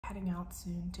heading out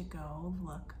soon to go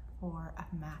look for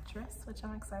a mattress, which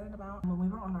I'm excited about. When we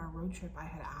were on our road trip, I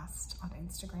had asked on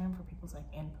Instagram for people's like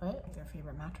input of their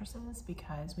favorite mattresses,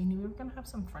 because we knew we were gonna have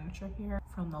some furniture here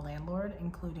from the landlord,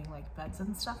 including like beds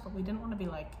and stuff, but we didn't want to be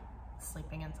like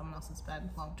sleeping in someone else's bed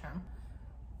long term.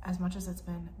 As much as it's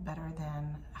been better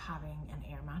than having an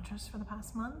air mattress for the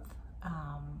past month,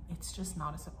 it's just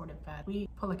not a supportive bed. We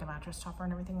put like a mattress topper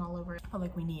and everything all over it, but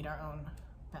like we need our own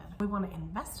bed. We want to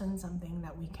invest in something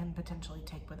that we can potentially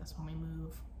take with us when we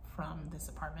move from this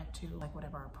apartment to like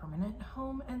whatever our permanent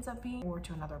home ends up being, or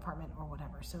to another apartment or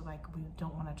whatever. So like we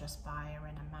don't want to just buy a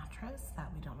random mattress that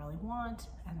we don't really want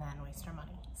and then waste our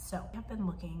money. So I've been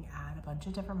looking at a bunch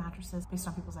of different mattresses based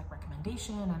on people's like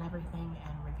recommendation and everything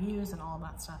and reviews and all of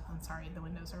that stuff. I'm sorry the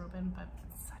windows are open, but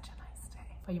it's such a nice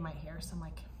day. But you might hear some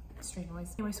like street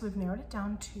noise. Anyway, so we've narrowed it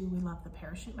down to, we love the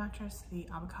parachute mattress, the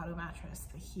avocado mattress,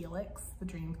 the Helix, the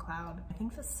Dreamcloud, I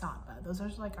think the Satva. Those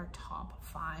are like our top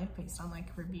 5 based on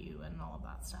like review and all of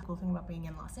that stuff. The cool thing about being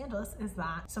in Los Angeles is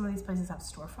that some of these places have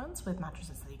storefronts with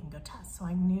mattresses that you can go test. So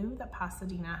I knew that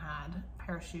Pasadena had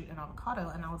parachute and avocado,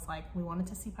 and I was like, we wanted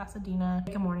to see Pasadena,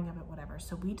 make a morning of it, whatever.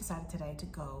 So we decided today to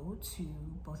go to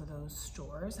both of those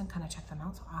stores and kind of check them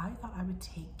out. So I thought I would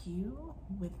take you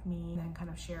with me and kind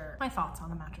of share my thoughts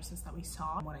on the mattresses that we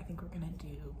saw and what I think we're gonna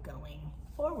do going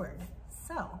forward.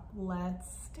 So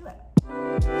let's do it.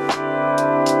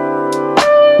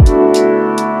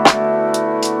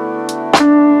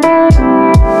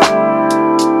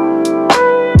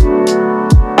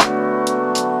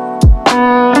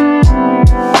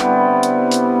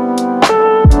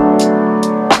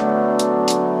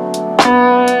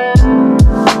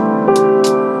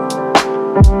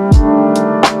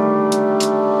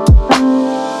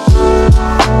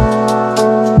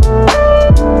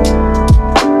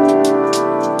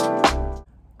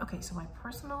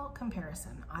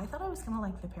 Comparison. I thought I was gonna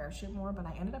like the parachute more, but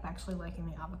I ended up actually liking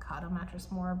the avocado mattress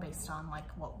more based on like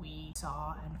what we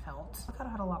saw and felt. Avocado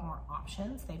had a lot more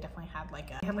options. They definitely had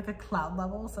like a cloud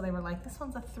level, so they were like, this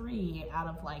one's a 3 out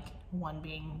of like 1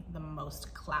 being the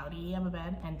most cloudy of a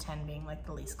bed and 10 being like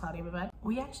the least cloudy of a bed.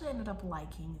 We actually ended up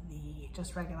liking the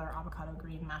just regular Avocado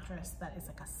Green mattress that is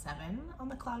like a 7 on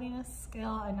the cloudiness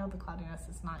scale. I know the cloudiness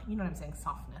is not, you know what I'm saying,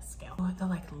 softness scale. But the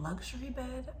like luxury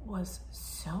bed was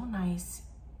so nice.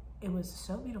 It was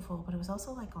so beautiful, but it was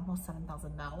also like almost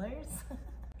 $7,000.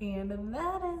 And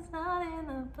that is not in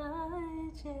the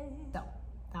budget. So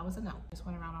that was a no. Just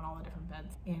went around on all the different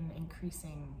beds in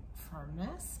increasing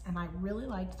firmness. And I really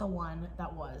liked the one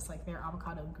that was like their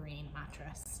Avocado Green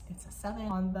mattress. It's a 7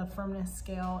 on the firmness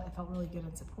scale. It felt really good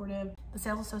and supportive. The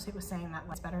sales associate was saying that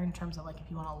it's better in terms of like if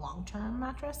you want a long-term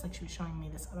mattress. Like she was showing me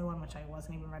this other one, which I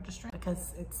wasn't even registering,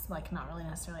 because it's like not really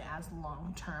necessarily as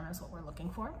long-term as what we're looking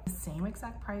for. The same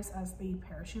exact price as the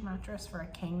parachute mattress for a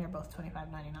king. They're both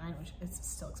 $25.99, which is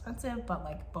still expensive, but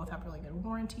like both have really good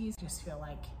warranties. I just feel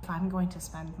like if I'm going to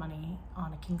spend money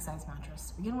on a king size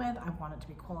mattress to begin with, I want it to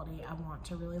be quality. I want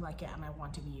to really like it, and I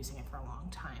want to be using it for a long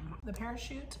time. The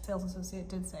parachute sales associate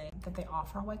did say that they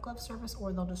offer a white glove service,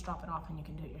 or they'll just drop it off and you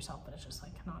can do it yourself, but it's just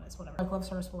like not as whatever. White glove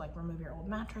service will like remove your old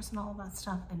mattress and all of that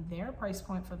stuff, and their price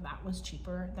point for that was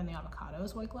cheaper than the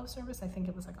Avocado's white glove service. I think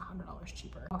it was like $100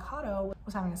 cheaper. Avocado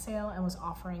was having a sale and was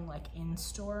offering like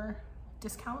in-store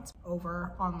discounts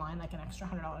over online, like an extra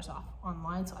 $100 off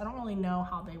online. So I don't really know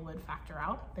how they would factor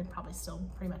out. They'd probably still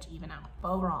pretty much even out.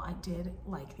 But overall, I did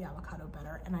like the avocado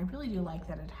better. And I really do like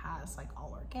that it has like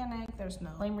all organic. There's no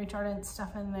flame retardant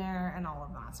stuff in there and all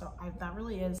of that. So that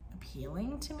really is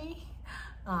appealing to me.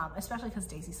 Especially because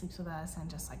Daisy sleeps with us, and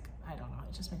just like, I don't know,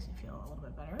 it just makes me feel a little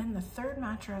bit better. And the third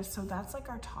mattress, so that's like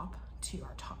our top 2,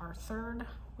 our third,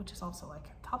 which is also like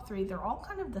top 3, they're all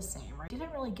kind of the same, right?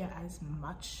 Didn't really get as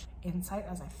much insight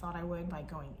as I thought I would by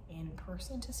going in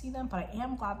person to see them, but I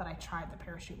am glad that I tried the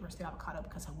parachute versus the avocado,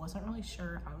 because I wasn't really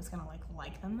sure if I was gonna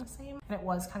like them the same. And it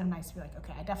was kind of nice to be like,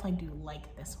 okay, I definitely do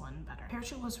like this one better.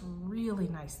 Parachute was really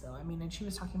nice though. I mean, and she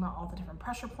was talking about all the different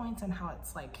pressure points and how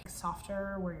it's like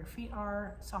softer where your feet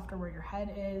are, softer where your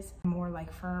head is, more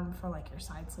like firm for like your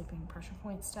side sleeping pressure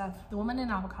point stuff. The woman in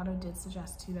avocado did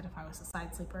suggest too that if I was a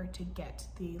side sleeper to get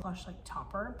the plush like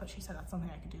topper, but she said that's something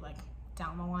I could do like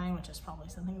down the line, which is probably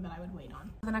something that I would wait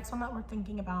on. The next one that we're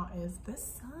thinking about is The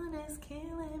Sun Is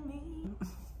Killing Me.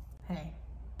 Hey,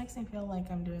 makes me feel like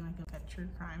I'm doing like a true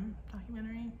crime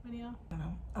documentary video. I don't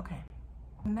know. Okay,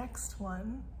 next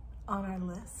one on our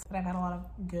list that I've had a lot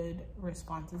of good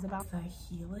responses about. The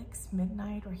Helix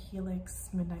Midnight or Helix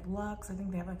Midnight Luxe. I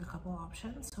think they have like a couple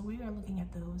options. So we are looking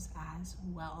at those as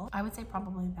well. I would say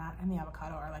probably that and the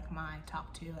Avocado are like my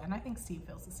top two. And I think Steve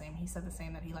feels the same. He said the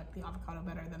same, that he liked the Avocado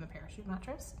better than the Parachute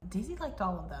mattress. Daisy liked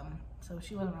all of them, so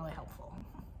she wasn't really helpful.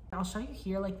 I'll show you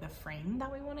here, like the frame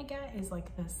that we want to get is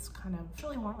like this kind of,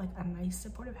 really want like a nice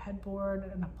supportive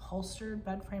headboard, an upholstered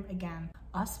bed frame. Again,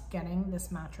 us getting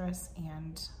this mattress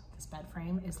and this bed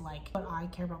frame is like what I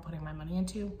care about putting my money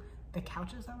into. The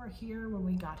couches that were here when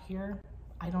we got here,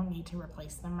 I don't need to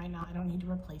replace them right now. I don't need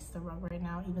to replace the rug right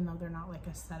now, even though they're not like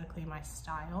aesthetically my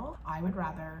style. I would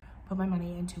rather put my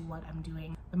money into what I'm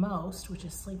doing the most, which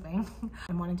is sleeping.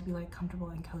 I'm wanting to be like comfortable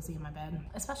and cozy in my bed,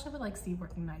 especially with like Steve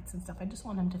working nights and stuff. I just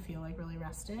want him to feel like really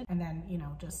rested. And then, you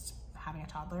know, just having a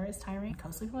toddler is tiring.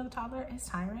 Co-sleeping with a toddler is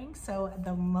tiring. So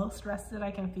the most rested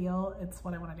I can feel, it's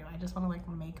what I want to do. I just want to like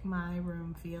make my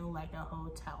room feel like a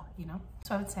hotel, you know?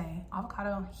 So I would say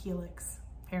Avocado, Helix,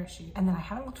 Parachute. And then I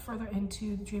haven't looked further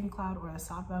into the Dreamcloud or the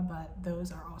Safa, but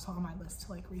those are also on my list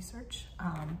to like research.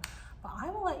 But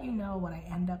I will let you know what I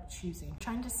end up choosing.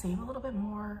 Trying to save a little bit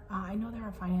more. I know there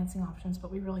are financing options,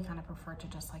 but we really kind of prefer to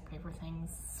just like pay for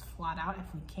things flat out if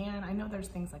we can. I know there's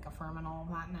things like Affirm and all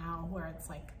that now where it's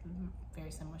like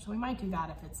very similar. So we might do that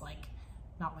if it's like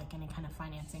not like any kind of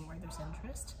financing where there's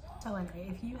interest. So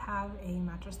anyway, if you have a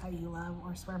mattress that you love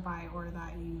or swear by, or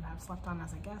that you have slept on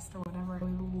as a guest or whatever,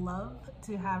 we would love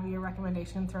to have your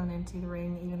recommendation thrown into the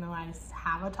ring. Even though I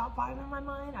have a top 5 in my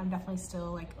mind, I'm definitely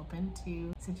still like open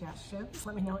to suggestions.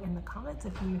 Let me know in the comments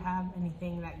if you have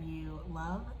anything that you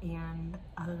love, and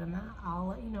other than that, I'll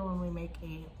let you know when we make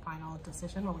a final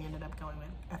decision what we ended up going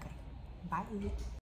with. Okay, bye.